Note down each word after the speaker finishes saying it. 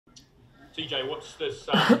TJ, what's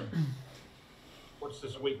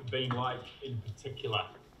this week been like in particular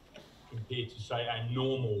compared to say a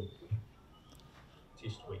normal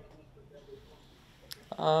test week?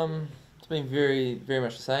 It's been very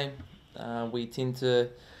much the same. We tend to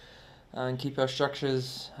keep our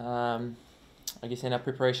structures, I guess, in our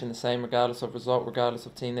preparation the same, regardless of result, regardless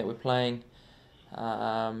of team that we're playing.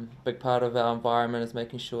 Big part of our environment is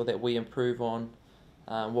making sure that we improve on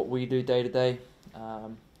what we do day to day,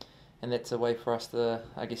 and that's a way for us to,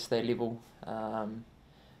 I guess, stay level,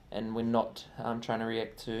 and we're not trying to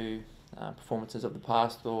react to performances of the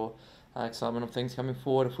past or excitement of things coming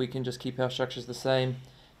forward. If we can just keep our structures the same,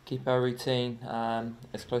 keep our routine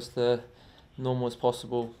as close to normal as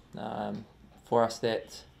possible, for us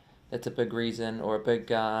that's a big reason or a big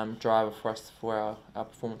driver for us for our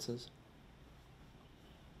performances.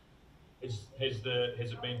 Has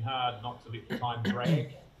it been hard not to let the time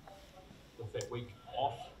drag with that week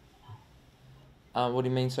off? What do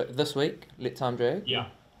you mean? So this week, let time drag? Yeah.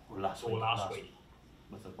 Or last week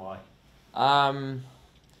with the bye.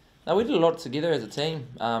 No, we did a lot together as a team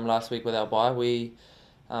last week with our bye. We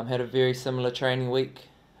had a very similar training week.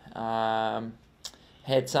 Had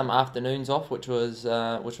some afternoons off, which was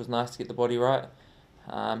nice to get the body right.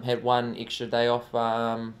 Had one extra day off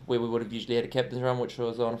where we would have usually had a captain's run, which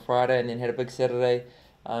was on a Friday, and then had a big Saturday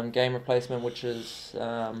game replacement, which is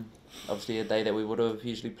obviously a day that we would have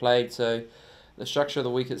usually played. So the structure of the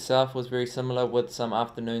week itself was very similar with some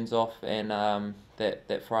afternoons off, and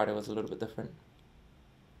that Friday was a little bit different.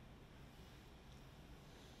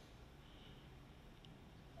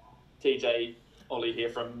 TJ, Ollie here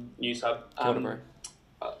from News Hub. Kia ora, bro.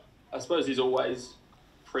 I suppose there's always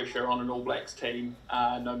pressure on an All Blacks team,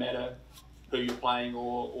 no matter who you're playing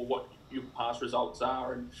or what your past results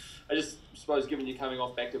are. And I just suppose, given you're coming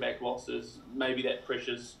off back-to-back losses, maybe that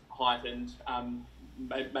pressure's heightened.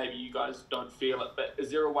 Maybe you guys don't feel it, but is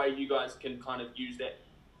there a way you guys can kind of use that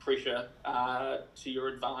pressure to your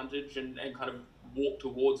advantage and kind of walk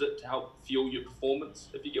towards it to help fuel your performance,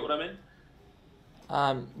 if you get what I mean?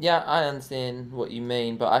 Yeah, I understand what you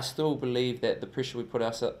mean, but I still believe that the pressure we put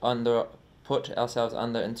ourselves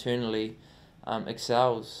under internally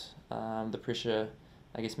excels the pressure,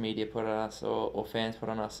 I guess, media put on us or fans put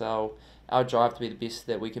on us. Our drive to be the best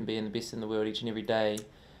that we can be and the best in the world each and every day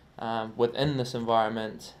within this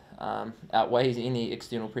environment outweighs any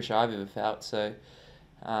external pressure I've ever felt. So,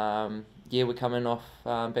 yeah, we're coming off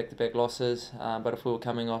back-to-back losses, but if we were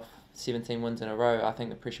coming off 17 wins in a row, I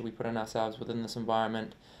think the pressure we put on ourselves within this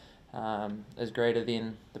environment is greater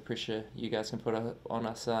than the pressure you guys can put on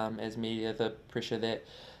us as media, the pressure that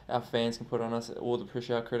our fans can put on us, or the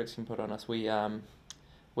pressure our critics can put on us. We're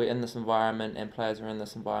in this environment, and players are in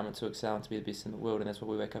this environment to excel and to be the best in the world, and that's what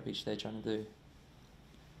we wake up each day trying to do.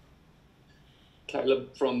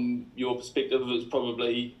 Caleb, from your perspective, it was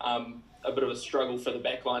probably a bit of a struggle for the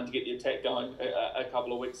back line to get the attack going a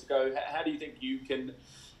couple of weeks ago. How do you think you can,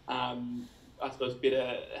 I suppose,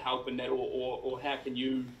 better help in that, or how can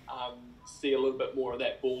you see a little bit more of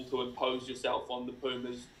that ball to impose yourself on the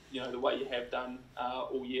Pumas, the way you have done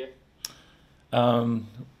all year?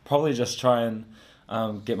 Probably just try and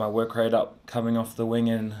get my work rate up coming off the wing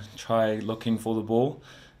and try looking for the ball.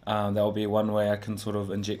 That will be one way I can sort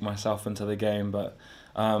of inject myself into the game. But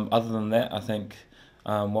other than that, I think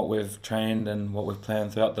what we've trained and what we've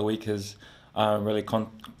planned throughout the week has really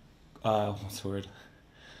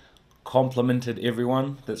complemented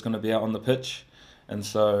everyone that's going to be out on the pitch. And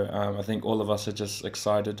so I think all of us are just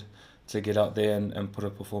excited to get out there and put a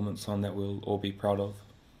performance on that we'll all be proud of.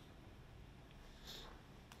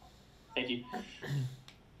 Thank you.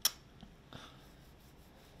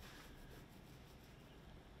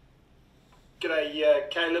 G'day,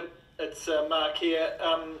 Caleb. It's Mark here.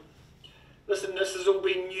 Listen, this has all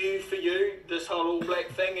been new for you, this whole All Black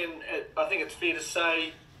thing, and I think it's fair to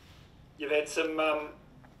say you've had some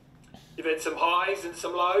highs and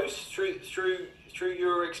some lows through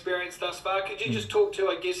your experience thus far. Could you just talk to,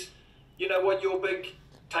 I guess, what your big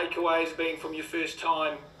takeaway has been from your first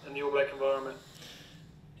time in the All Black environment?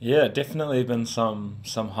 Yeah, definitely been some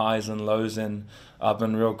highs and lows, and I've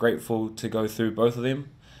been real grateful to go through both of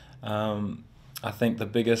them. I think the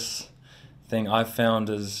biggest thing I've found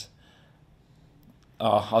is,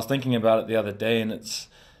 I was thinking about it the other day, and it's,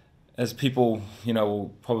 as people,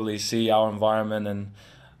 will probably see our environment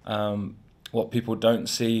and what people don't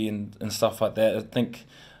see and stuff like that. I think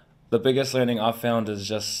the biggest learning I've found is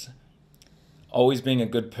just always being a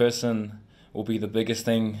good person will be the biggest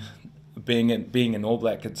thing. Being an All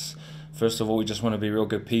Black, it's first of all, we just want to be real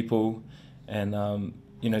good people, and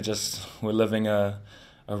just we're living a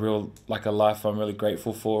real, like, a life I'm really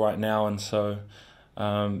grateful for right now. And so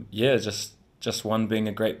yeah, just one, being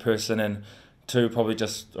a great person, and two, probably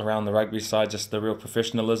just around the rugby side, just the real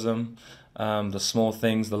professionalism. The small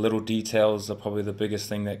things, the little details are probably the biggest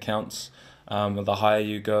thing that counts. The higher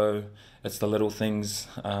you go, it's the little things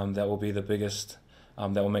that will be the biggest,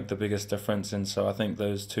 that will make the biggest difference. And so I think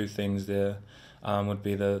those two things there would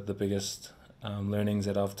be the biggest learnings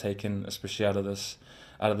that I've taken, especially out of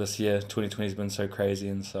this year. 2020 has been so crazy,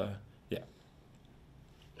 and so yeah.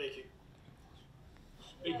 Thank you.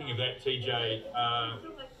 Speaking of that, TJ,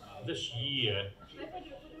 this year,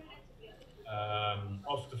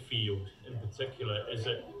 off the field in particular, is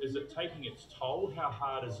it taking its toll? How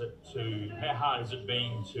hard has it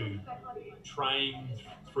been to train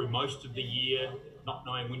through most of the year, not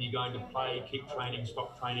knowing when you're going to play, keep training,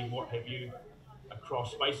 stop training, what have you,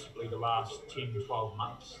 across basically the last 10, 12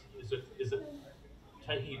 months? Is it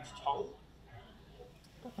taking its toll?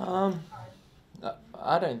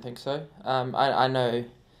 I don't think so. I know.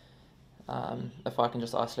 If I can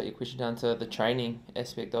just isolate your question down to the training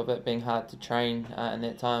aspect of it being hard to train in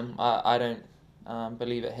that time, I don't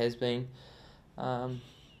believe it has been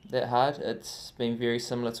that hard. It's been very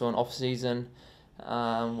similar to an off season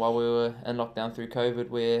while we were in lockdown through COVID,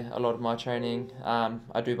 where a lot of my training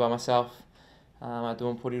I do by myself. I do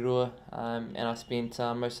in Porirua, and I spent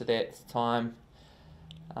most of that time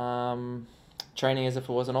training as if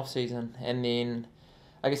it was an off season. And then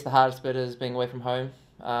I guess the hardest bit is being away from home.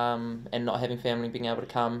 And not having family being able to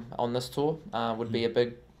come on this tour would be a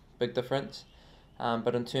big difference.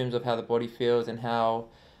 But in terms of how the body feels and how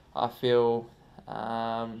I feel,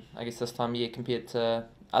 I guess this time of year compared to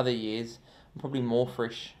other years, I'm probably more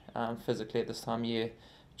fresh physically at this time of year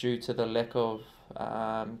due to the lack of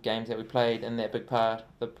games that we played in that big part,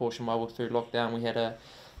 the portion while we were through lockdown. We had a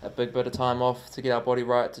big bit of time off to get our body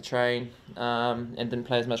right to train and didn't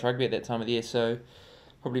play as much rugby at that time of the year. So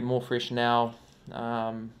probably more fresh now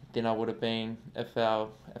than I would have been if our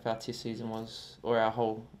test season was, or our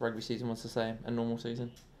whole rugby season was the same, a normal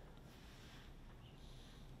season.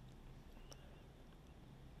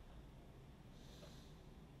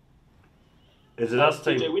 Is it us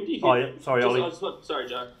team? TJ, when do you Oh, yeah. Sorry, Ollie. Sorry,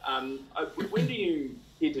 Joe. When do you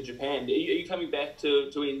head to Japan? Are you coming back to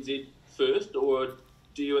NZ first, or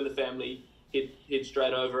do you and the family head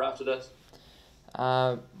straight over after this?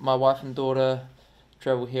 My wife and daughter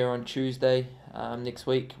travel here on Tuesday next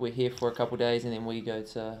week. We're here for a couple of days, and then we go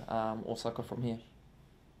to Osaka from here.